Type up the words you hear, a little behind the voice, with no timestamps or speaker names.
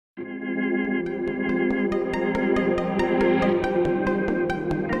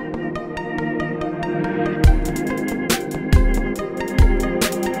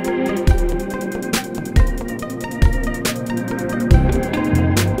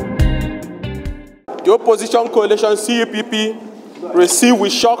The opposition coalition CUPP received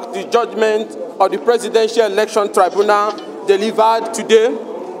with shock the judgment of the Presidential Election Tribunal delivered today,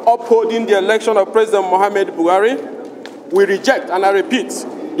 upholding the election of President Buhari. We reject, and I repeat,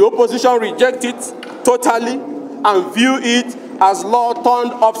 the opposition reject it totally and view it as law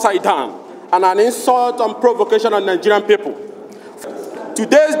turned upside down and an insult and provocation on Nigerian people.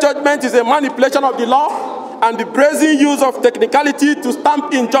 Today's judgment is a manipulation of the law and the brazen use of technicality to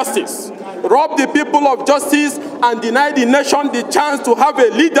stamp injustice, rob the people of justice, and deny the nation the chance to have a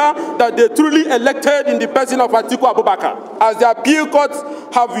leader that they truly elected in the person of Atiku Abubakar. As the appeal courts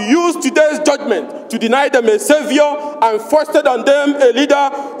have used today's judgment to deny them a savior and foisted on them a leader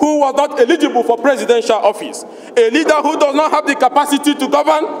who was not eligible for presidential office, a leader who does not have the capacity to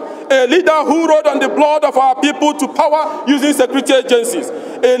govern, a leader who rode on the blood of our people to power using security agencies,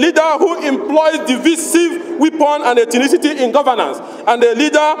 a leader who employs divisive weapon and ethnicity in governance, and a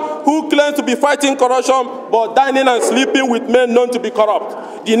leader who claims to be fighting corruption but dining and sleeping with men known to be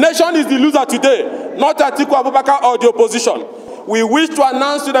corrupt. The nation is the loser today, not Atiku Abubakar or the opposition. We wish to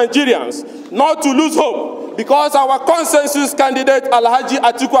announce to Nigerians not to lose hope, because our consensus candidate Alhaji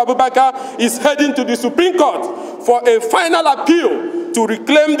Atiku Abubakar is heading to the Supreme Court for a final appeal to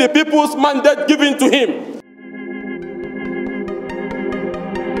reclaim the people's mandate given to him.